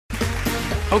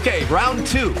Okay, round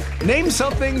two. Name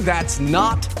something that's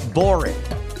not boring.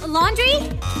 A laundry?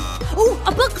 Ooh, a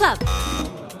book club.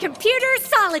 Computer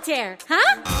solitaire,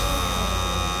 huh?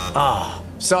 Ah,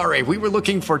 sorry, we were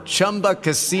looking for Chumba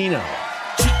Casino.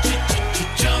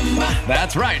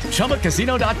 That's right,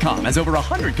 ChumbaCasino.com has over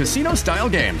 100 casino-style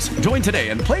games. Join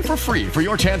today and play for free for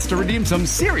your chance to redeem some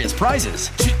serious prizes.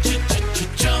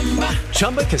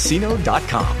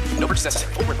 ChumbaCasino.com. No purchase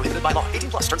necessary. Void where prohibited by law.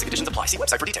 18 plus. Terms and conditions apply. See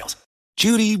website for details.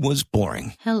 Judy was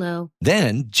boring. Hello.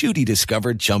 Then Judy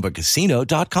discovered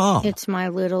ChumbaCasino.com. It's my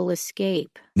little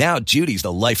escape. Now Judy's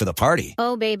the life of the party.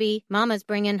 Oh, baby, mama's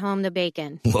bringing home the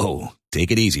bacon. Whoa,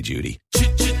 take it easy, Judy.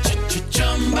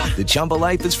 The Chumba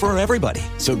life is for everybody.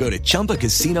 So go to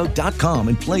ChumbaCasino.com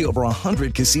and play over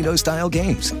 100 casino-style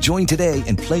games. Join today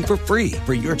and play for free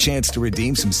for your chance to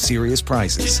redeem some serious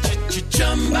prizes.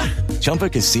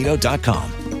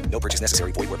 ChumbaCasino.com. No purchase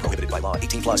necessary. Void where prohibited by law.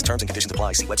 18 plus terms and conditions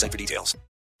apply. See website for details.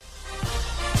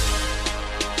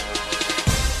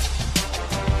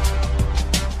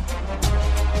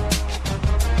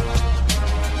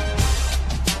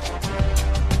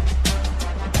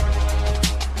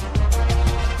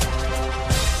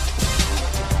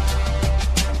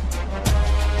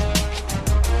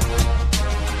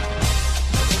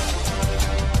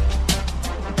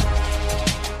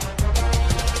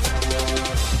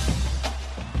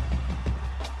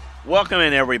 Welcome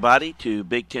in, everybody, to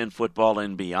Big Ten Football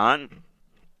and Beyond.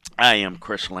 I am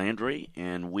Chris Landry,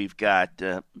 and we've got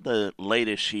the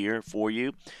latest here for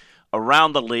you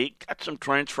around the league. Got some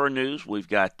transfer news. We've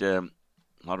got a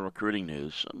lot of recruiting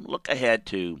news. Look ahead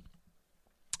to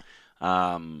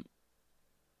some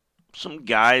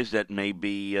guys that may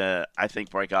be, I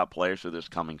think, breakout players for this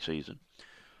coming season.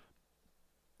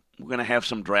 We're going to have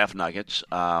some draft nuggets.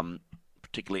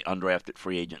 Particularly undrafted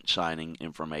free agent signing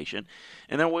information.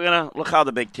 And then we're going to look how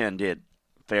the Big Ten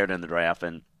fared in the draft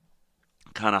and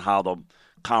kind of how the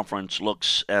conference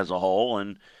looks as a whole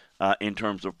and in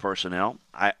terms of personnel.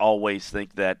 I always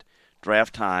think that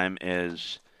draft time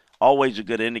is always a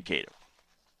good indicator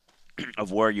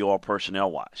of where you are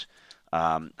personnel-wise,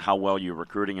 how well you're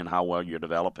recruiting and how well you're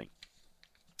developing.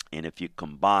 And if you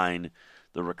combine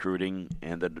the recruiting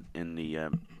and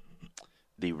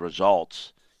the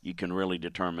results, you can really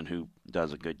determine who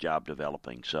does a good job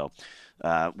developing. So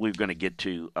we're going to get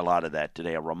to a lot of that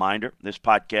today. A reminder, this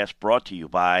podcast brought to you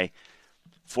by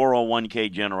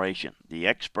 401k Generation, the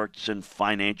experts in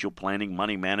financial planning,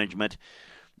 money management.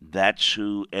 That's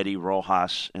who Eddie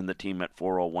Rojas and the team at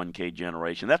 401k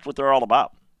Generation, that's what they're all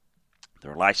about.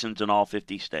 They're licensed in all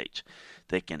 50 states.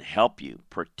 They can help you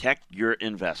protect your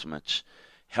investments,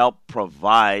 help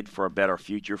provide for a better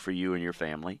future for you and your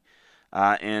family,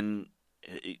 and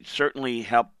certainly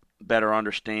help better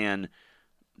understand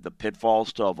the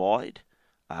pitfalls to avoid,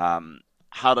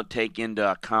 how to take into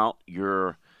account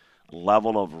your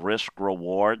level of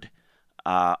risk-reward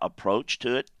approach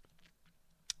to it.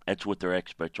 That's what their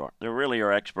experts are. They really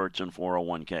are experts in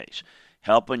 401ks,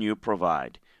 helping you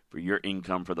provide for your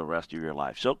income for the rest of your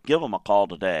life. So give them a call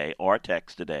today or a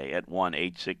text today at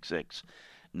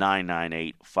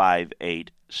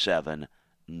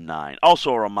 1-866-998-5879.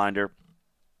 Also a reminder,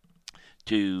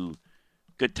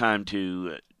 good time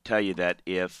to tell you that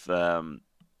if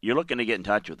you're looking to get in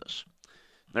touch with us,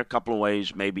 there are a couple of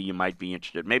ways maybe you might be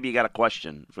interested. Maybe you got a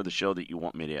question for the show that you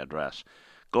want me to address.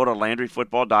 Go to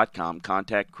LandryFootball.com,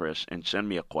 contact Chris, and send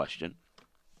me a question.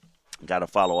 Got a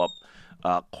follow-up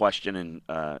question and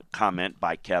comment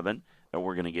by Kevin that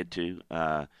we're going to get to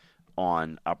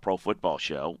on our Pro Football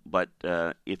Show. But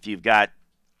if you've got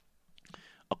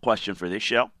a question for this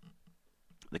show,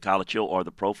 the College Show, or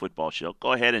the Pro Football Show,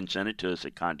 go ahead and send it to us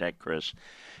at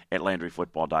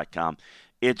contactchris@LandryFootball.com.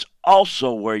 It's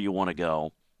also where you want to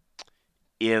go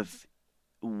if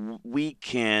we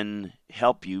can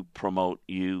help you promote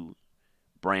you,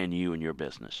 brand you, and your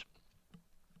business.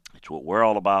 It's what we're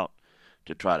all about,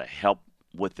 to try to help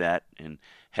with that and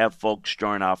have folks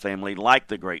join our family like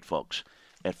the great folks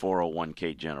at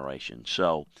 401k Generation.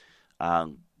 So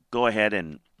go ahead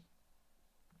and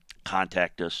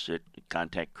contact us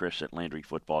contact Chris at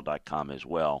LandryFootball.com as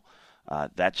well.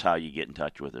 That's how you get in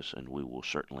touch with us, and we will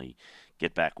certainly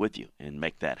get back with you and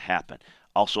make that happen.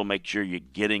 Also, make sure you're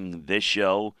getting this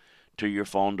show to your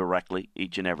phone directly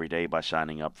each and every day by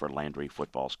signing up for Landry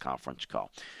Football's conference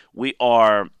call. We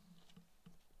are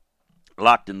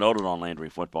locked and loaded on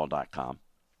LandryFootball.com.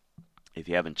 If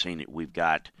you haven't seen it, we've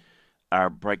got our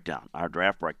breakdown, our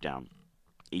draft breakdown,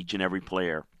 each and every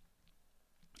player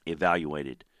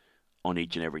evaluated on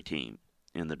each and every team.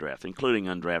 in the draft, including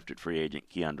undrafted free agent,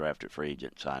 key undrafted free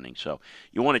agent signings. So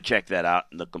you want to check that out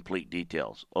and the complete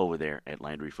details over there at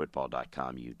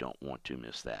LandryFootball.com. You don't want to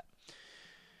miss that.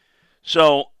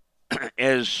 So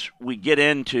as we get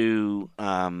into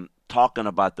talking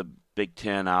about the Big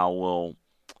Ten, I will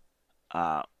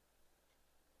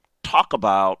talk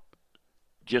about,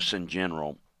 just in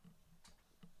general,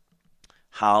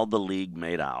 how the league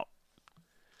made out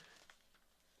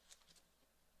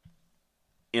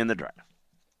in the draft.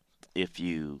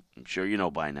 I'm sure you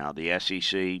know by now, the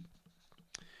SEC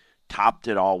topped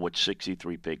it all with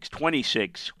 63 picks,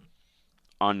 26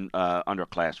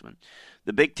 underclassmen.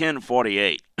 The Big Ten,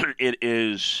 48. It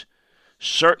is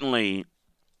certainly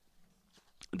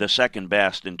the second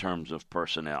best in terms of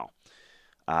personnel.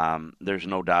 There's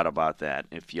no doubt about that.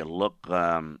 If you look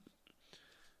down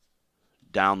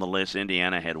the list,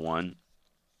 Indiana had one.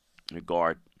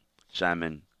 Guard,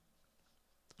 Simon,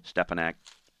 Stepanek,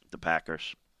 the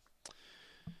Packers.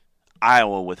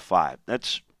 Iowa with 5.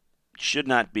 That should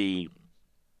not be,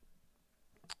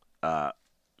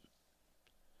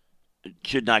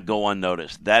 should not go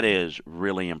unnoticed. That is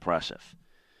really impressive.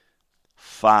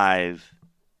 5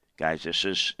 guys. This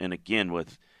is, and again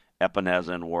with Epineza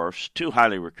and Wirfs, 2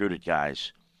 highly recruited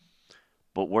guys,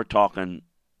 but we're talking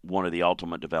one of the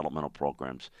ultimate developmental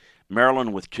programs.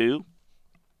 Maryland with 2.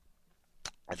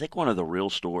 I think one of the real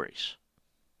stories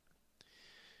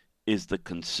is the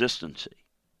consistency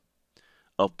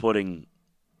of putting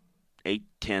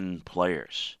 8-10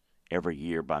 players every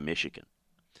year by Michigan.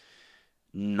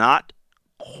 Not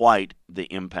quite the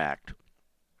impact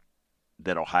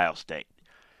that Ohio State.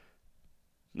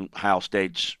 Ohio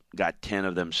State's got 10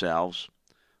 of themselves,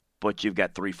 but you've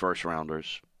got 3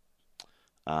 first-rounders.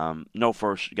 You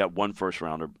got 1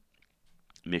 first-rounder,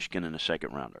 Michigan, and a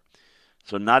second-rounder.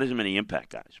 So not as many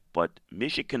impact guys, but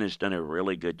Michigan has done a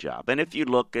really good job. And if you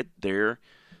look at their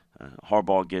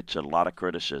Harbaugh gets a lot of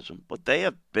criticism, but they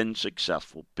have been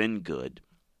successful, been good.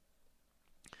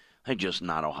 They're just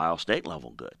not Ohio State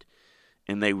level good.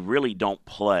 And they really don't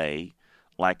play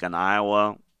like an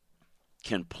Iowa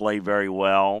can play very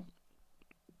well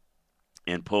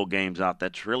and pull games out.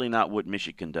 That's really not what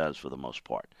Michigan does for the most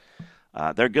part.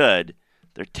 They're good.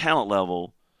 Their talent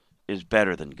level is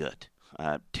better than good.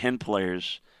 10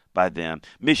 players by them.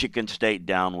 Michigan State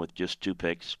down with just 2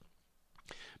 picks.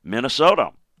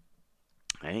 Minnesota,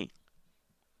 hey,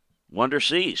 Wonder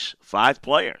Seas, 5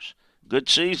 players. Good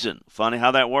season. Funny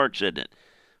how that works, isn't it?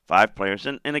 5 players.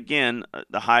 And again,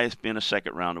 the highest being a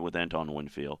second rounder with Anton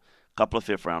Winfield. A couple of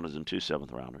 5th rounders and 2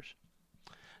 7th rounders.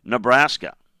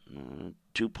 Nebraska,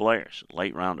 2 players,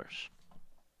 late rounders.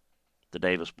 The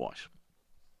Davis boys.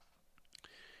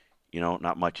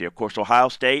 Not much here. Of course, Ohio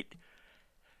State,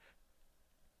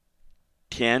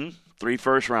 10, 3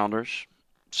 first rounders,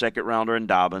 second rounder in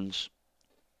Dobbins.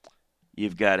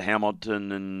 You've got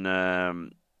Hamilton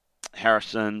and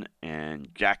Harrison and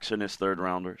Jackson as 3rd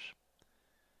rounders.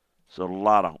 So a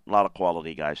lot of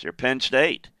quality guys here. Penn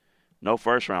State, no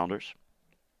first rounders,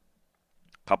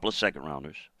 a couple of second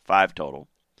rounders, 5 total.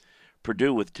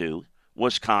 Purdue with 2.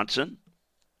 Wisconsin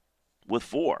with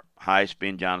 4. Highest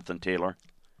being Jonathan Taylor,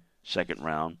 2nd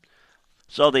round.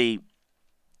 So the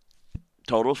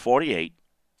total is 48.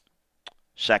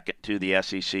 Second to the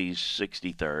SEC's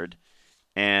 63rd.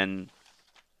 And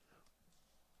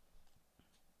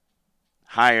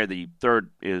higher, the 3rd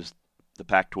is the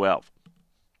Pac-12.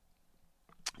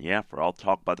 Yeah, I'll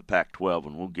talk about the Pac-12,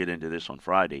 and we'll get into this on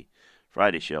Friday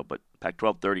show, but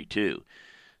Pac-12 32.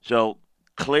 So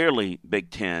clearly Big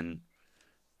Ten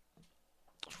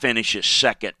finishes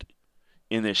second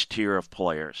in this tier of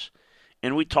players.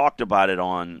 And we talked about it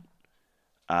on,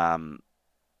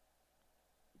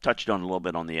 touched on a little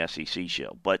bit on the SEC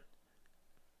show, but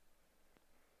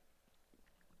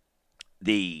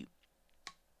a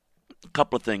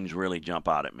couple of things really jump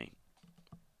out at me.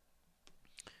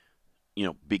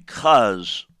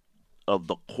 Because of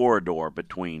the corridor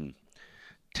between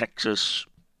Texas,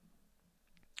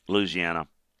 Louisiana,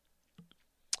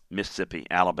 Mississippi,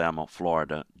 Alabama,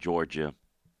 Florida, Georgia,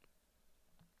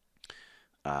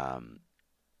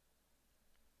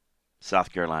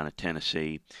 South Carolina,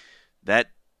 Tennessee, that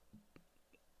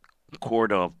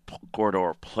corridor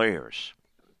of players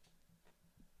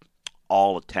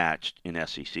all attached in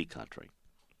SEC country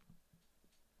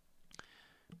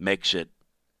makes it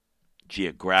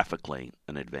geographically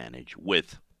an advantage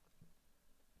with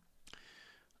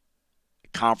a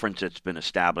conference that's been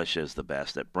established as the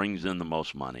best, that brings in the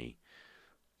most money.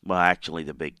 Well, actually,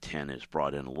 the Big Ten has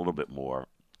brought in a little bit more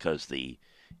because the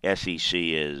SEC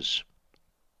is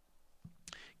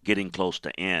getting close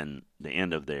to the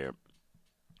end of their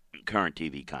current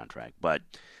TV contract. But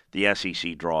the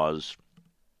SEC draws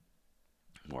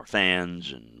more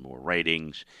fans and more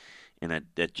ratings, and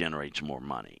that generates more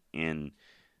money. And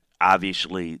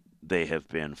obviously, they have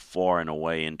been far and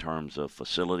away in terms of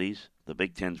facilities. The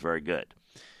Big Ten's very good.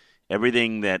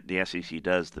 Everything that the SEC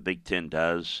does, the Big Ten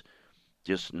does,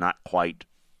 just not quite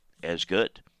as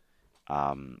good.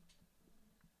 And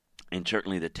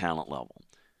certainly the talent level.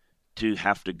 To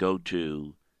have to go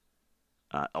to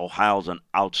Ohio's an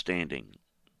outstanding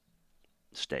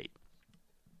state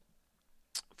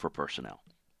for personnel.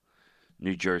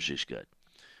 New Jersey's good.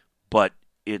 But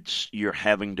you're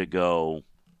having to go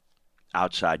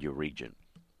outside your region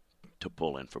to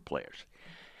pull in for players.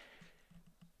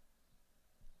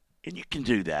 And you can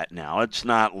do that now. It's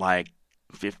not like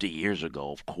 50 years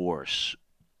ago, of course.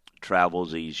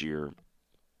 Travel's easier.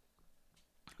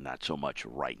 Not so much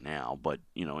right now, but,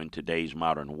 in today's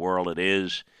modern world it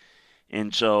is.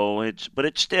 And so it's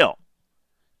still,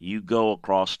 you go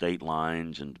across state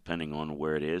lines, and depending on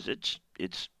where it is, it's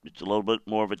a little bit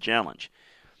more of a challenge.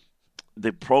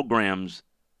 The programs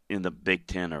in the Big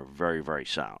Ten are very, very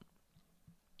sound.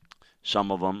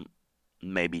 Some of them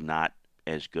maybe not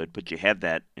as good, but you have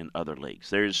that in other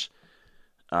leagues. There's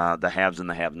the haves and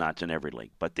the have-nots in every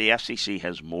league. But the SEC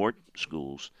has more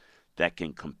schools that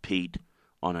can compete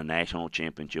on a national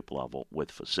championship level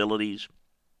with facilities,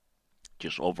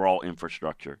 just overall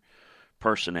infrastructure,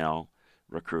 personnel,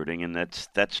 recruiting, and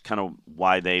that's kind of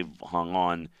why they've hung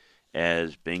on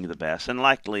as being the best. And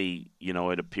likely,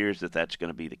 it appears that that's going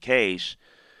to be the case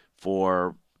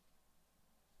for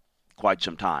quite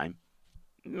some time.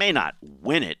 May not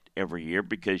win it every year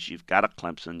because you've got a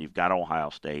Clemson, you've got Ohio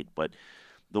State, but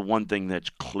the one thing that's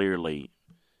clearly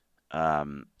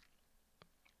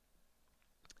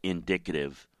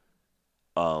indicative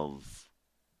of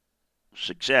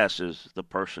success is the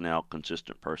personnel,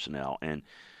 consistent personnel, and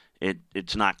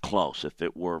it's not close. If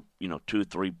it were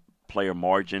 2-3 player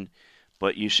margin,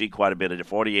 but you see quite a bit of it.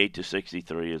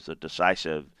 48-63 is a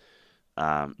decisive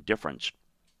difference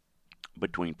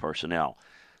between personnel.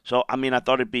 So, I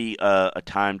thought it'd be a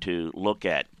time to look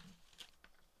at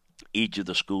each of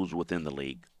the schools within the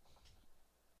league.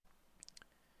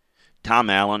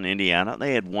 Tom Allen, Indiana,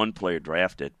 they had one player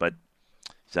drafted, but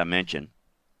as I mentioned,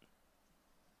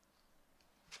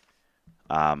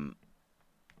 but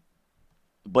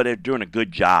they're doing a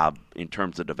good job in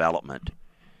terms of development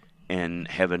and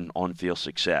having on-field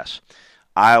success.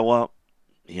 Iowa,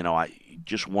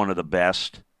 just one of the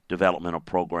best developmental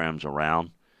programs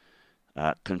around.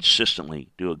 Consistently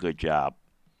do a good job,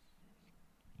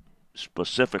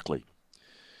 specifically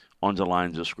on the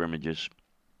lines of scrimmages,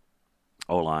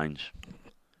 O-lines.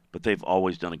 But they've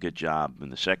always done a good job in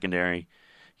the secondary.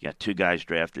 You got 2 guys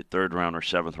drafted, 3rd rounder,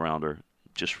 7th rounder,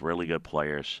 just really good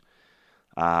players.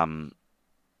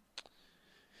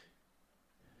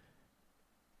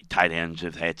 Tight ends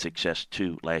have had success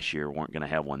too last year. Weren't going to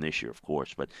have one this year, of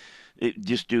course. But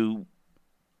just do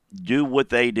what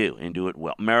they do and do it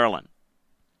well. Maryland,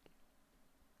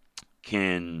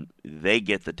 can they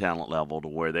get the talent level to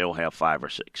where they'll have 5 or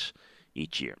 6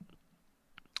 each year?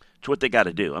 It's what they got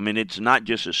to do. It's not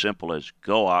just as simple as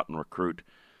go out and recruit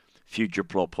future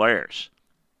pro players.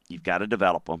 You've got to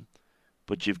develop them,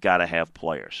 but you've got to have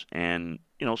players. And,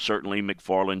 certainly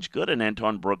McFarland's good, and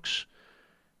Anton Brooks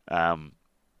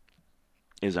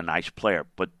is a nice player,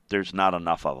 but there's not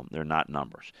enough of them. They're not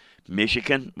numbers.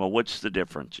 Michigan, well, what's the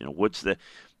difference?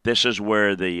 This is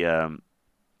where the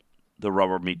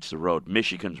rubber meets the road.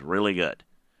 Michigan's really good.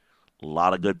 A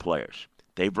lot of good players.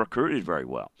 They've recruited very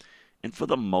well. And for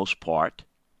the most part,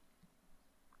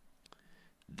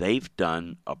 they've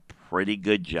done a pretty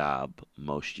good job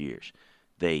most years.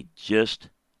 They just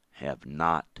have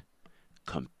not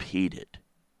competed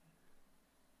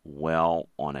well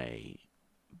on a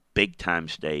big-time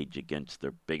stage against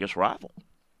their biggest rival.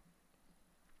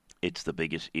 It's the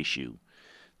biggest issue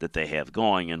that they have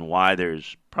going and why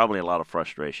there's probably a lot of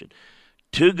frustration.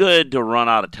 Too good to run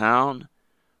out of town,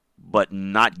 but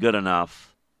not good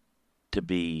enough to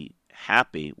be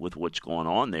happy with what's going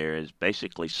on there is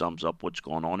basically sums up what's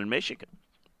going on in Michigan.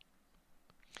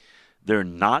 They're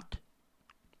not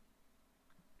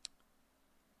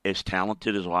as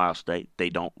talented as Ohio State. They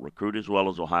don't recruit as well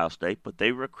as Ohio State, but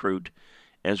they recruit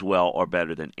as well or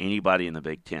better than anybody in the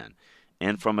Big Ten.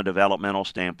 And from a developmental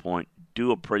standpoint,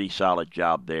 do a pretty solid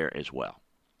job there as well.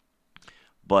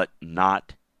 But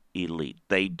not elite.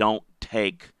 They don't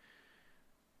take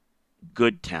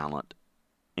good talent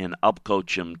and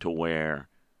upcoach them to where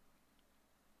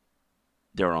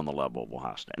they're on the level of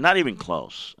Ohio State. Not even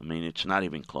close. It's not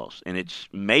even close. And it's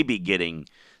maybe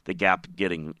the gap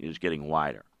is getting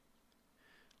wider.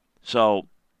 So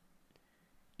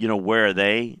where are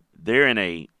they? They're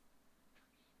in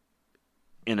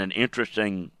an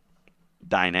interesting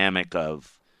dynamic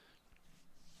of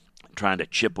trying to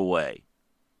chip away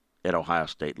at Ohio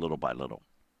State little by little.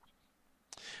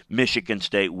 Michigan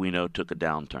State, we know, took a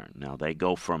downturn. Now, they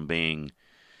go from being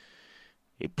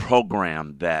a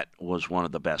program that was one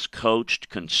of the best coached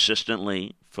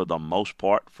consistently for the most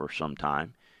part for some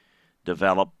time,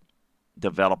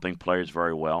 developing players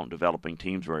very well, developing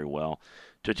teams very well,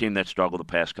 to a team that struggled the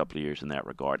past couple of years in that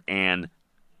regard and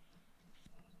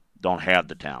don't have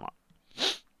the talent.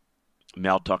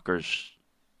 Mel Tucker's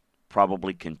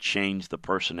probably can change the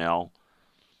personnel.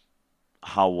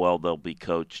 How well they'll be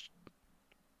coached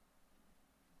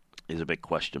is a big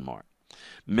question mark.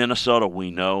 Minnesota,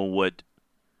 we know what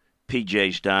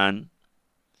PJ's done,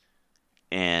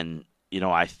 and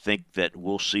I think that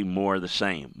we'll see more of the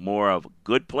same, more of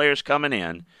good players coming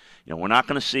in. We're not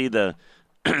going to see the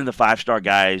the 5-star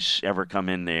guys ever come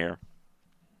in there.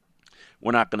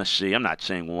 We're not going to see, I'm not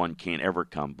saying one can't ever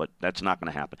come, but that's not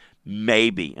going to happen.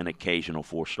 Maybe an occasional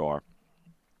 4-star.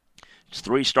 It's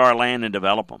 3-star land and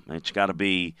develop them. It's got to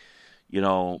be,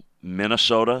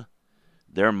 Minnesota.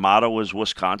 Their motto is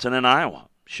Wisconsin and Iowa.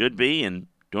 Should be, and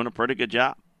doing a pretty good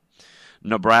job.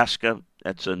 Nebraska,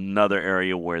 that's another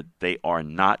area where they are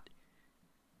not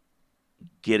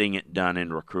getting it done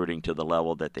in recruiting to the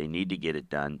level that they need to get it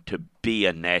done to be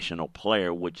a national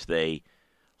player, which they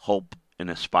hope and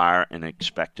aspire and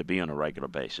expect to be on a regular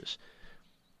basis.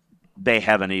 They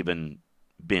haven't even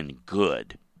been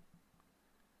good.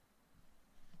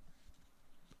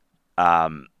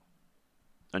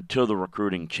 Until the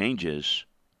recruiting changes,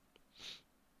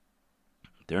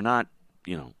 they're not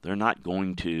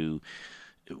going to.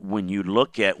 When you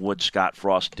look at what Scott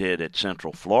Frost did at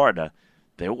Central Florida,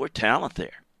 there were talent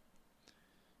there.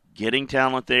 Getting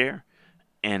talent there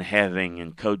and having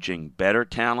and coaching better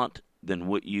talent than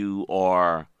what you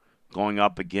are going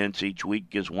up against each week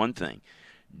is one thing.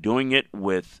 Doing it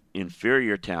with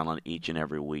inferior talent each and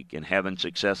every week and having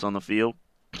success on the field,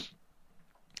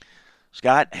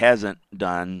 Scott hasn't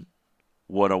done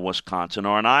what a Wisconsin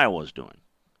or an Iowa is doing.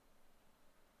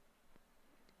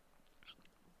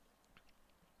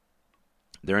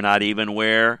 They're not even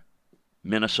where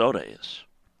Minnesota is.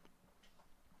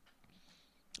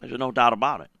 There's no doubt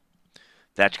about it.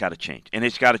 That's got to change. And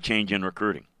it's got to change in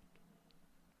recruiting.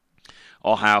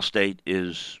 Ohio State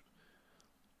is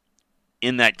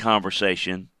in that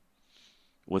conversation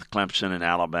with Clemson and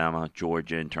Alabama,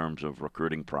 Georgia in terms of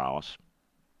recruiting prowess.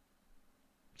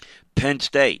 Penn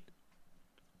State,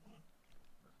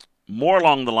 more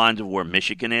along the lines of where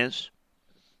Michigan is.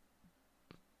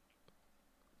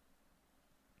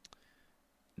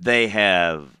 They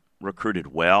have recruited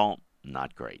well,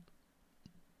 not great.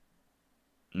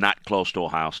 Not close to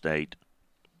Ohio State.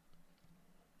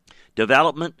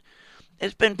 Development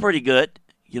has been pretty good.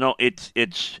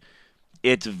 It's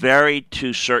varied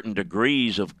to certain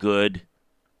degrees of good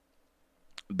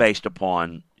based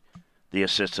upon the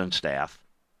assistant staff.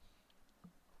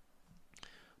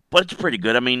 But it's pretty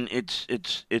good. I mean, it's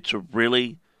a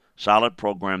really solid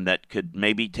program that could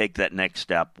maybe take that next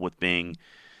step with being,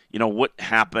 what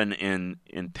happened in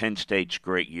Penn State's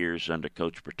great years under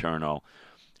Coach Paterno,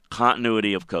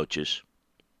 continuity of coaches,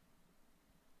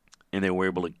 and they were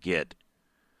able to get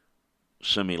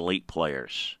some elite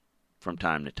players from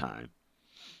time to time,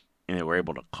 and they were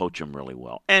able to coach them really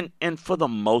well. And for the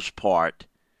most part,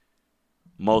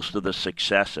 most of the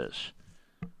successes,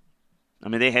 I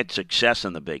mean, they had success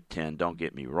in the Big Ten, don't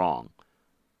get me wrong,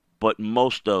 but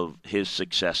most of his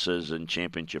successes and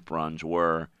championship runs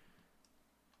were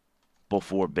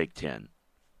before Big Ten.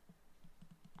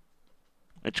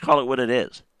 Let's call it what it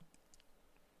is.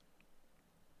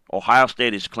 Ohio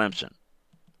State is Clemson,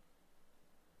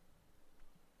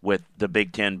 with the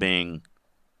Big Ten being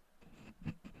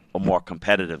a more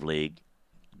competitive league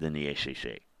than the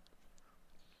ACC.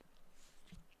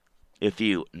 If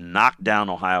you knock down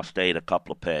Ohio State a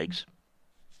couple of pegs,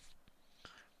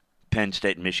 Penn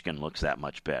State and Michigan looks that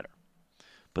much better.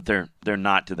 But they're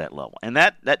not to that level. And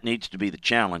that needs to be the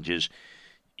challenge is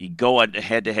you go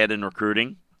head-to-head in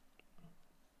recruiting,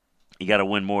 you got to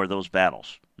win more of those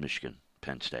battles, Michigan,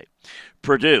 Penn State.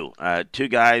 Purdue, two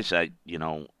guys,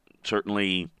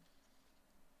 certainly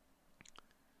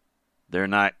they're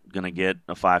not going to get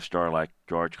a 5-star like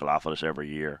George Kalafdis every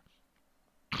year.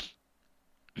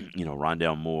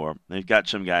 Rondell Moore. They've got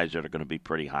some guys that are going to be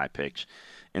pretty high picks.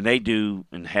 And they do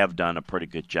and have done a pretty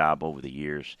good job over the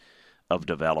years of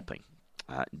developing.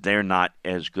 They're not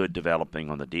as good developing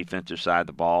on the defensive side of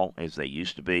the ball as they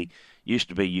used to be.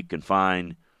 You can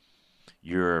find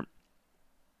your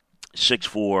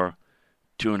 6'4",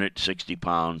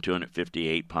 260-pound,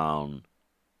 258-pound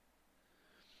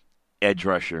edge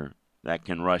rusher that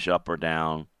can rush up or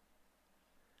down.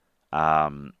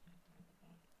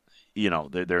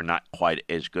 They're not quite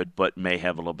as good, but may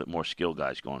have a little bit more skill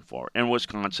guys going forward. And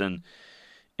Wisconsin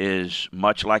is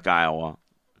much like Iowa,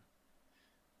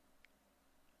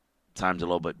 times a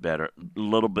little bit better, a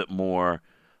little bit more.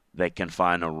 They can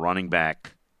find a running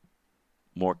back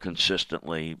more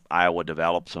consistently. Iowa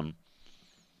develops them.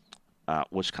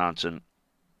 Wisconsin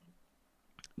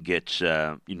gets,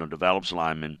 develops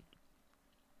linemen,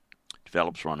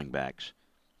 develops running backs.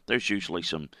 There's usually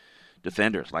some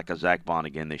defenders, like a Zach Bond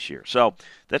again this year. So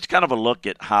that's kind of a look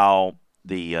at how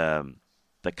the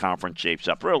conference shapes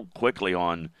up. Real quickly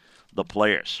on the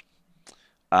players.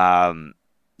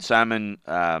 Simon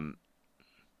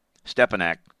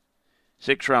Stepanek,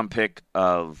 6th-round pick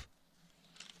of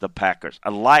the Packers.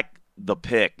 I like the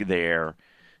pick there.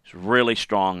 It's really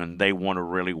strong, and they want to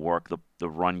really work the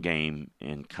run game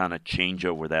and kind of change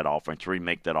over that offense,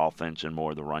 remake that offense and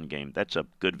more of the run game. That's a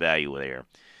good value there.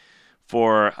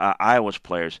 For Iowa's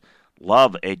players,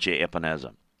 love A.J.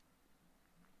 Epineza.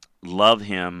 Love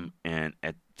him, and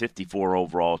at 54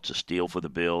 overall, it's a steal for the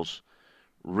Bills.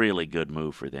 Really good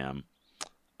move for them.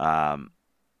 Ojemudia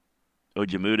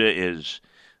is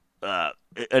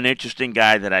an interesting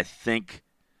guy that I think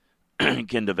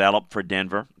can develop for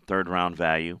Denver, 3rd-round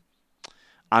value.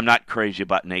 I'm not crazy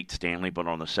about Nate Stanley, but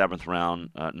on the 7th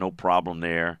round, no problem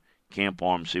there. Camp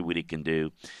on him, see what he can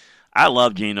do. I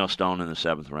love Geno Stone in the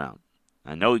 7th round.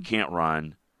 I know he can't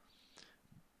run,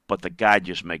 but the guy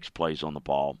just makes plays on the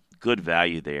ball. Good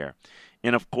value there.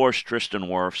 And, of course, Tristan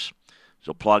Wirfs is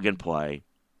a plug-and-play.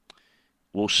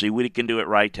 We'll see what he can do at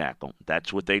right tackle.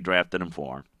 That's what they drafted him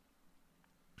for.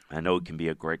 I know he can be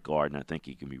a great guard, and I think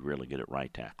he can be really good at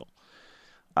right tackle.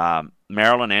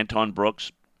 Maryland, Anton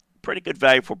Brooks, pretty good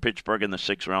value for Pittsburgh in the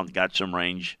 6th round. Got some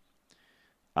range.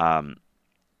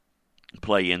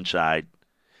 Play inside.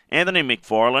 Anthony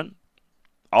McFarland,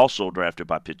 also drafted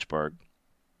by Pittsburgh.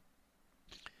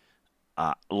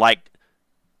 Like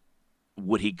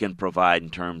what he can provide in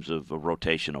terms of a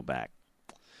rotational back.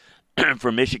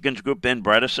 For Michigan's group, Ben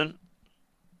Bredesen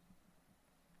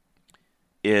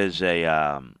is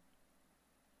a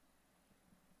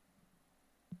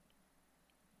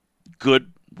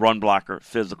good run blocker,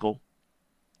 physical.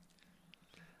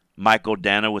 Michael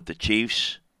Dana with the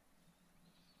Chiefs.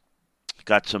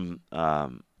 Got some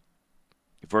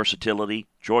versatility.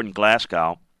 Jordan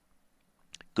Glasgow,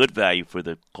 good value for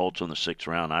the Colts on the 6th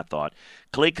round, I thought.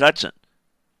 Khaleke Hudson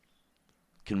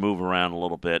can move around a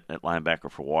little bit at linebacker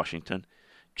for Washington.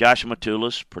 Josh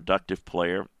Matulis, productive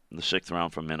player in the 6th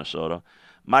round from Minnesota.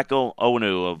 Michael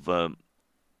Onwenu of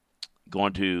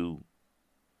going to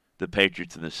the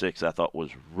Patriots in the 6th, I thought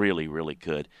was really, really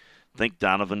good. I think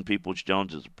Donovan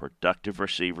Peoples-Jones is a productive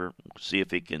receiver. We'll see if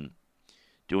he can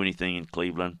do anything in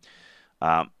Cleveland.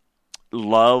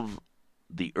 Love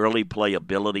the early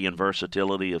playability and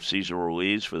versatility of Cesar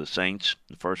Ruiz for the Saints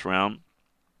in the 1st round.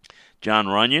 John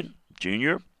Runyon,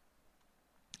 Jr.,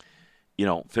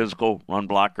 physical run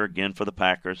blocker again for the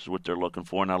Packers is what they're looking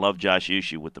for. And I love Josh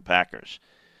Uche with the Packers.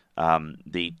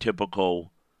 The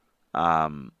typical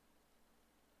Mike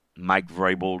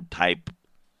Vrabel type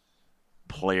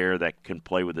player that can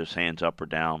play with his hands up or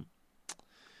down.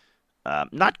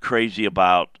 Not crazy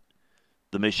about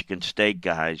the Michigan State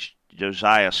guys.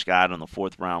 Josiah Scott in the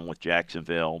 4th round with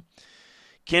Jacksonville.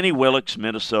 Kenny Willeks,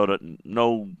 Minnesota,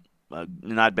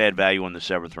 not bad value in the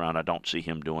 7th round. I don't see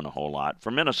him doing a whole lot.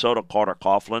 For Minnesota, Carter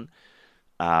Coughlin.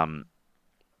 The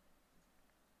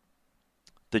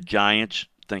Giants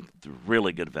think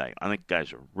really good value. I think the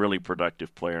guy's a really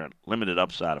productive player. Limited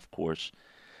upside, of course.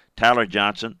 Tyler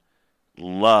Johnson,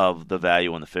 love the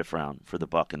value in the 5th round for the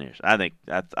Buccaneers. I think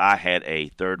I had a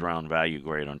 3rd-round value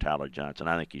grade on Tyler Johnson.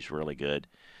 I think he's really good.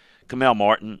 Kamel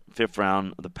Martin, 5th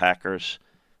round of the Packers.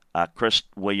 Chris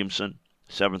Williamson,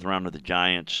 7th round of the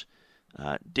Giants.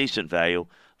 Decent value.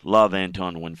 Love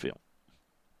Anton Winfield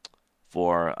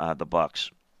for the Bucs.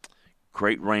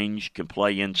 Great range, can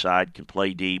play inside, can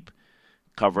play deep,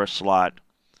 cover a slot,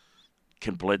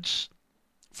 can blitz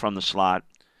from the slot.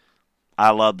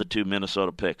 I love the 2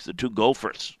 Minnesota picks, the 2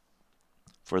 Gophers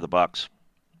for the Bucs.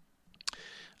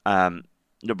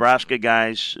 Nebraska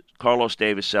guys, Carlos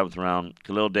Davis, 7th round.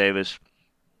 Khalil Davis,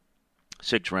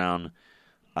 6th round.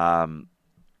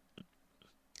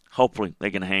 Hopefully they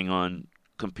can hang on,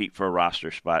 compete for a roster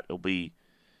spot. It'll be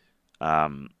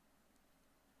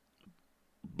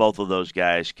both of those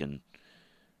guys can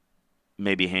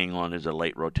maybe hang on as a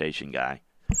late rotation guy.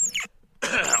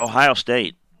 Ohio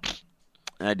State.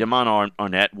 Damon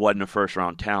Arnett wasn't a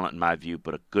first-round talent in my view,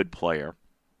 but a good player.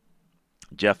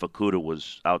 Jeff Okudah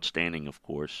was outstanding, of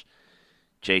course.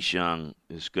 Chase Young,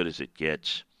 as good as it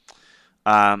gets.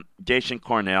 Jason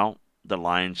Cornell, the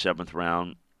Lions, 7th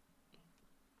round.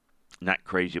 Not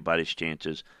crazy about his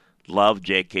chances. Love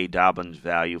J.K. Dobbins'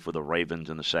 value for the Ravens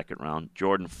in the 2nd round.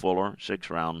 Jordan Fuller, 6th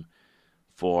round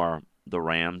for the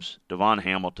Rams. Devon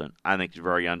Hamilton, I think, is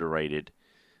very underrated.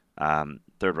 3rd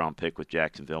round pick with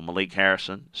Jacksonville. Malik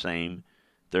Harrison, same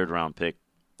 3rd round pick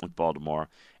with Baltimore.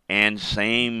 And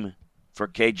same for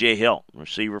K.J. Hill,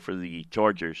 receiver for the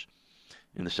Chargers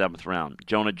in the 7th round.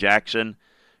 Jonah Jackson,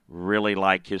 really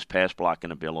like his pass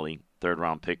blocking ability. 3rd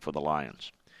round pick for the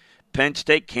Lions. Penn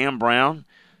State, Cam Brown,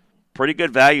 pretty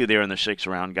good value there in the 6th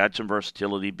round. Got some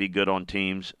versatility, be good on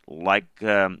teams. Like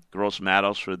Gross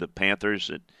Matos for the Panthers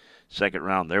at 2nd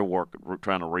round. They're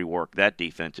trying to rework that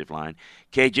defensive line.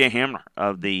 K.J. Hamler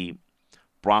of the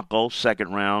Broncos,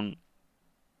 2nd round.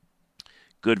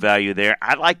 Good value there.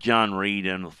 I like John Reed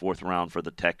in the 4th round for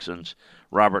the Texans.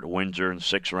 Robert Windsor in the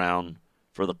 6th round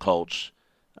for the Colts.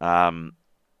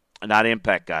 Not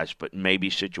impact guys, but maybe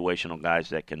situational guys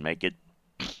that can make it.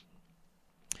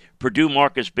 Purdue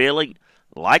Marcus Bailey,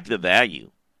 like the value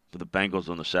for the Bengals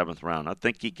in the 7th round. I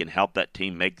think he can help that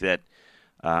team make that,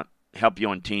 help you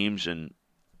on teams and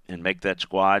make that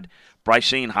squad.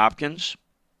 Brycene Hopkins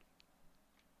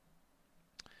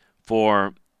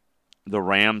for the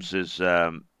Rams is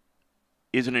an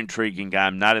intriguing guy.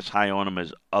 I'm not as high on him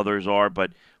as others are,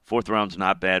 but 4th round's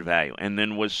not bad value. And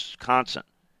then Wisconsin.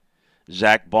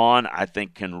 Zach Bond, I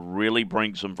think, can really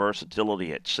bring some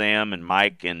versatility at Sam and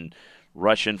Mike and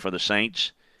rushing for the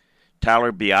Saints.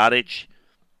 Tyler Biadasz,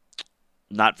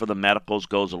 not for the medicals,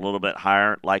 goes a little bit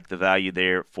higher, like the value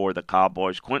there for the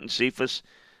Cowboys. Quentin Cephas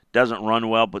doesn't run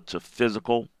well, but it's a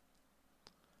physical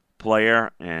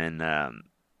player and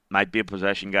might be a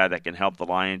possession guy that can help the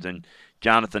Lions. And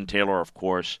Jonathan Taylor, of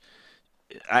course,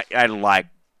 I like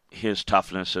his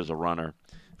toughness as a runner.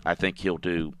 I think he'll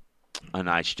do a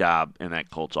nice job in that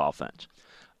Colts offense.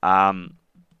 Some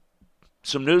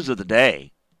news of the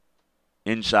day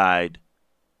inside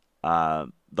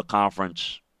the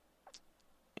conference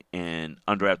and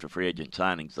undrafted free agent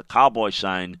signings. The Cowboys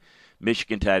signed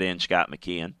Michigan tight end Scott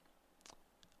McKeon.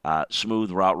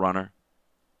 Smooth route runner.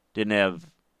 Didn't have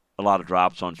a lot of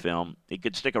drops on film. He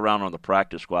could stick around on the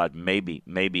practice squad, maybe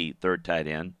 3rd tight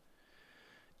end.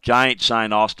 Giants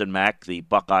signed Austin Mack, the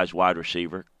Buckeyes wide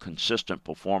receiver, consistent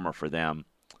performer for them.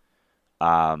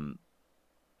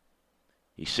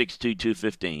 He's 6'2",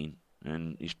 215,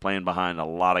 and he's playing behind a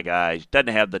lot of guys. Doesn't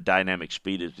have the dynamic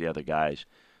speed as the other guys,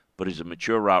 but he's a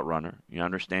mature route runner. He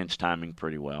understands timing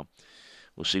pretty well.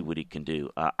 We'll see what he can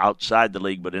do. Outside the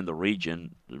league, but in the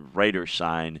region, the Raiders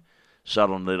signed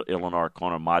Southern Illinois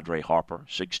corner Madre Harper,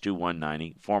 6'2",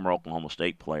 190, former Oklahoma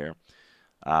State player.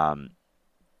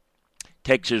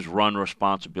 Takes his run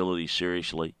responsibility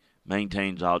seriously,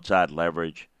 maintains outside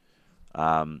leverage,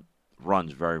 runs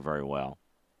very, very well.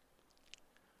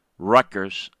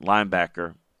 Rutgers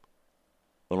linebacker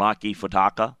Ulaki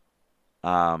Futaka,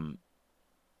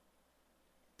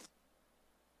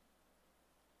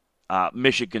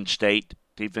 Michigan State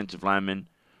defensive lineman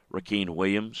Rakeem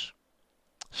Williams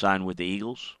signed with the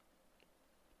Eagles,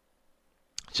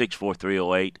 6'4",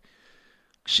 308.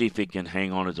 See if he can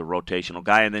hang on as a rotational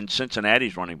guy. And then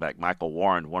Cincinnati's running back, Michael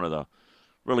Warren, one of the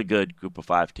really good group of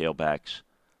 5 tailbacks.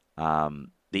 The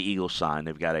Eagles signed.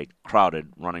 They've got a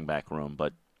crowded running back room,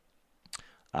 but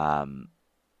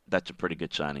that's a pretty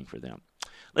good signing for them.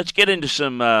 Let's get into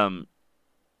some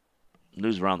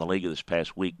news around the league of this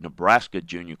past week. Nebraska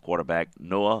junior quarterback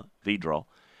Noah Vedral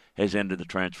has entered the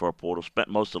transfer portal. Spent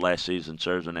most of last season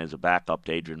serving as a backup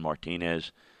to Adrian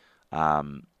Martinez.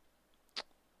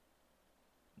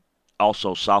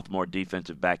 Also, sophomore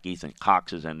defensive back Ethan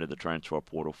Cox has entered the transfer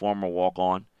portal. Former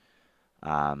walk-on.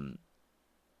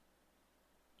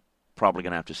 Probably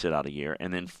going to have to sit out a year.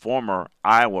 And then former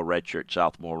Iowa redshirt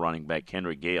sophomore running back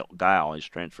Henry Guile has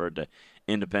transferred to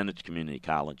Independence Community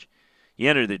College. He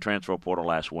entered the transfer portal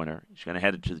last winter. He's going to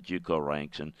head to the JUCO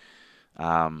ranks. And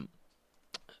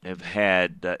have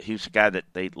had he's a guy that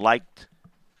they liked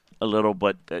a little,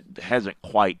 but hasn't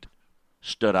quite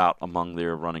stood out among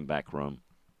their running back room.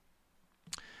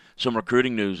 Some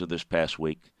recruiting news of this past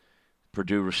week.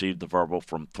 Purdue received the verbal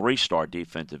from 3-star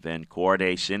defensive end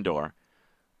Corday Sindor.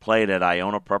 Played at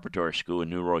Iona Preparatory School in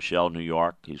New Rochelle, New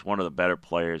York. He's one of the better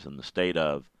players in the state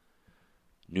of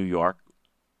New York.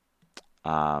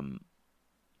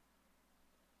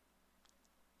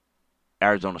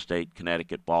 Arizona State,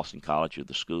 Connecticut, Boston College are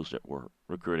the schools that were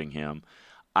recruiting him.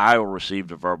 Iowa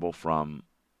received a verbal from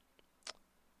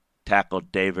tackle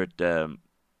David the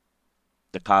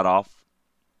Cutoff.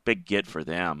 Big get for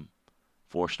them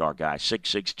 4-star guy,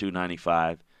 6'6",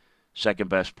 295, second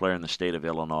best player in the state of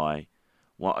Illinois,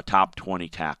 a top 20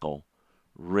 tackle,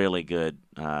 really good.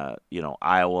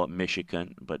 Iowa,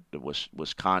 Michigan, but it was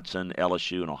Wisconsin,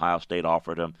 LSU, and Ohio State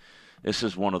offered him. This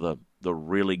is one of the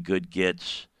really good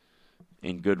gets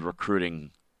in good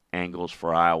recruiting angles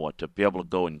for Iowa, to be able to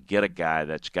go and get a guy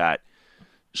that's got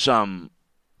some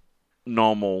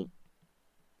normal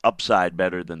upside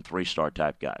better than 3-star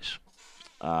type guys.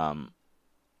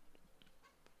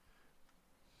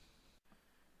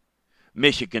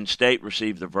 Michigan State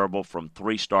received the verbal from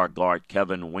 3-star guard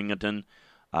Kevin Wingleton,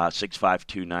 6'5",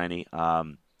 290.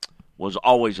 Was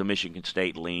always a Michigan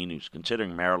State lean, who's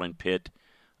considering Maryland Pitt,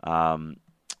 a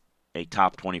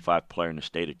top 25 player in the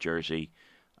state of Jersey.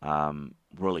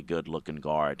 Really good-looking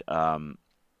guard.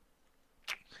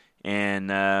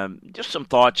 Just some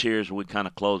thoughts here as we kind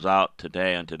of close out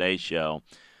today on today's show.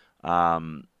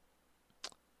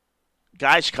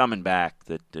 Guys coming back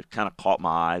that kind of caught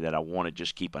my eye that I want to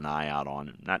just keep an eye out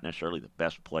on. Not necessarily the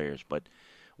best players, but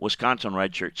Wisconsin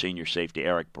redshirt senior safety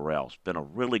Eric Burrell's been a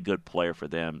really good player for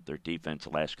them, their defense,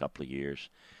 the last couple of years.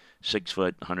 6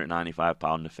 foot,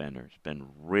 195-pound defender. He's been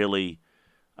really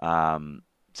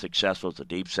successful as a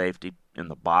deep safety in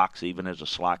the box, even as a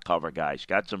slot cover guy. He's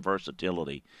got some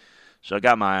versatility. So I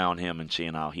got my eye on him and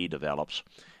seeing how he develops.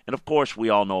 And, of course, we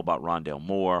all know about Rondale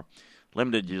Moore.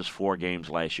 Limited to just 4 games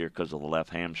last year because of the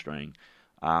left hamstring.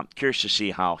 Curious to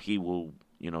see how he will,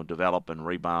 develop and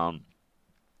rebound.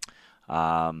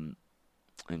 And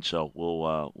so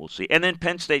we'll see. And then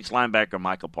Penn State's linebacker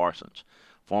Michael Parsons,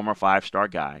 former 5-star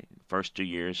guy. First 2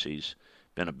 years, he's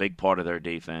been a big part of their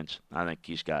defense. I think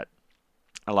he's got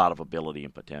a lot of ability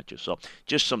and potential. So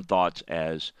just some thoughts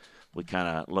as we kind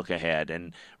of look ahead.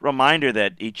 And reminder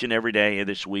that each and every day of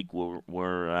this week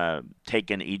we're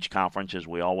taking each conference, as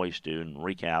we always do, and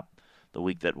recap the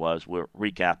week that was. We're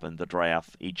recapping the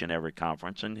draft, each and every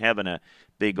conference, and having a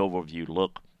big overview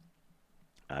look.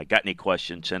 Got any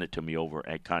questions, send it to me over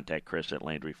at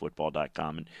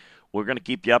contactchris@LandryFootball.com. And we're going to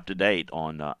keep you up to date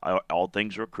on all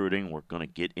things recruiting. We're going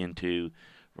to get into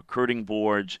recruiting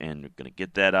boards, and we're going to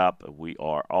get that up. We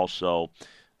are also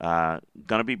going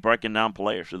to be breaking down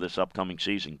players for this upcoming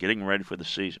season, getting ready for the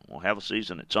season. We'll have a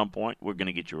season at some point. We're going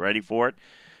to get you ready for it,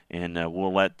 and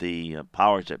we'll let the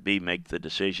powers that be make the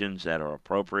decisions that are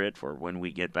appropriate for when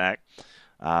we get back.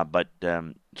 But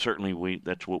certainly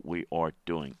that's what we are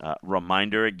doing.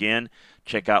 Reminder again,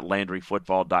 check out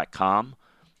LandryFootball.com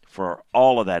for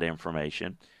all of that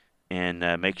information,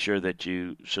 and make sure that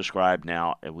you subscribe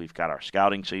now. We've got our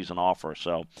scouting season offer,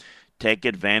 so take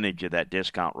advantage of that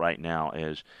discount right now,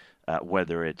 as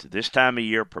whether it's this time of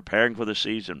year, preparing for the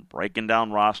season, breaking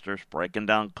down rosters, breaking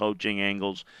down coaching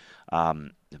angles,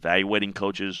 evaluating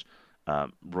coaches,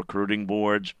 recruiting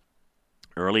boards,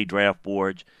 early draft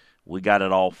boards. We got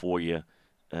it all for you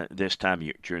this time of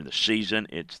year. During the season,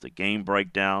 it's the game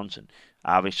breakdowns, and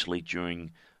obviously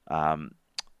during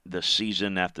the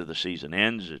season after the season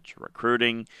ends, it's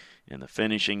recruiting and the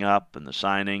finishing up and the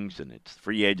signings, and it's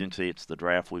free agency, it's the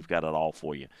draft. We've got it all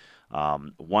for you.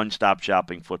 One-stop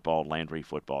shopping football,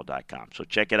 LandryFootball.com. So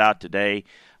check it out today.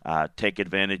 Take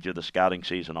advantage of the scouting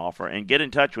season offer, and get in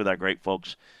touch with our great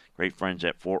folks, great friends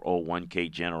at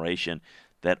 401k Generation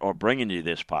that are bringing you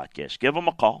this podcast. Give them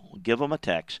a call, give them a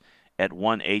text at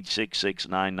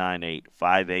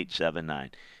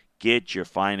 1-866-998-5879. Get your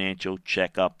financial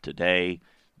checkup today.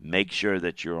 Make sure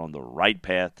that you're on the right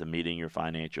path to meeting your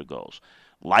financial goals.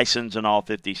 Licensed in all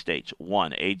 50 states,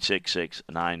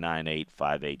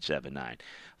 1-866-998-5879.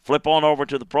 Flip on over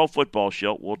to the Pro Football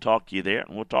Show. We'll talk to you there,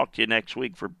 and we'll talk to you next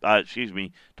week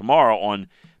tomorrow on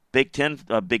Big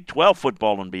 12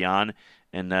 football and beyond.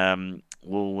 And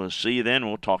we'll see you then.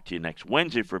 We'll talk to you next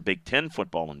Wednesday for Big 10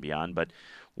 football and beyond. But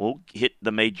we'll hit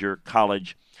the major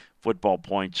college football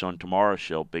points on tomorrow's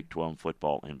show, Big 12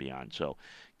 football and beyond. So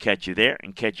catch you there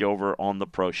and catch you over on the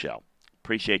Pro Show.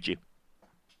 Appreciate you.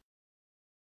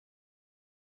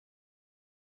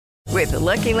 With the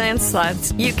Lucky Land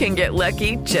Slots, you can get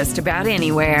lucky just about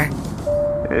anywhere.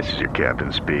 This is your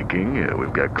captain speaking.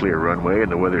 We've got clear runway and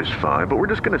the weather's fine, but we're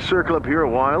just going to circle up here a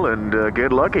while and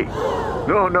get lucky.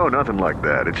 No, nothing like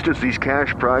that. It's just these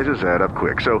cash prizes add up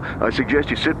quick. So I suggest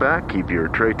you sit back, keep your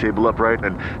tray table upright,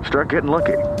 and start getting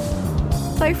lucky.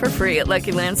 Play for free at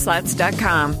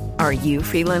LuckyLandSlots.com. Are you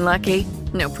feeling lucky?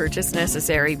 No purchase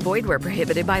necessary. Void where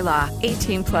prohibited by law.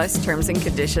 18+ terms and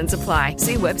conditions apply.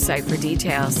 See website for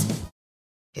details.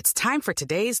 It's time for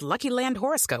today's Lucky Land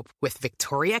horoscope with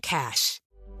Victoria Cash.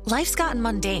 Life's gotten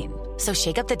mundane, so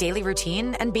shake up the daily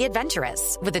routine and be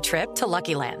adventurous with a trip to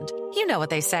Lucky Land. You know what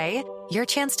they say. Your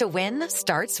chance to win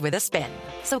starts with a spin.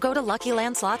 So go to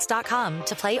LuckyLandSlots.com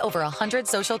to play over 100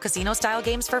 social casino-style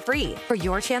games for free for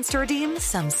your chance to redeem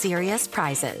some serious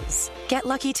prizes. Get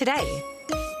lucky today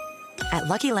at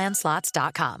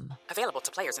LuckyLandSlots.com. Available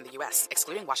to players in the U.S.,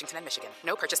 excluding Washington and Michigan.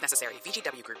 No purchase necessary.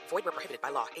 VGW Group. Void where prohibited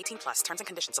by law. 18+. Terms and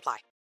conditions apply.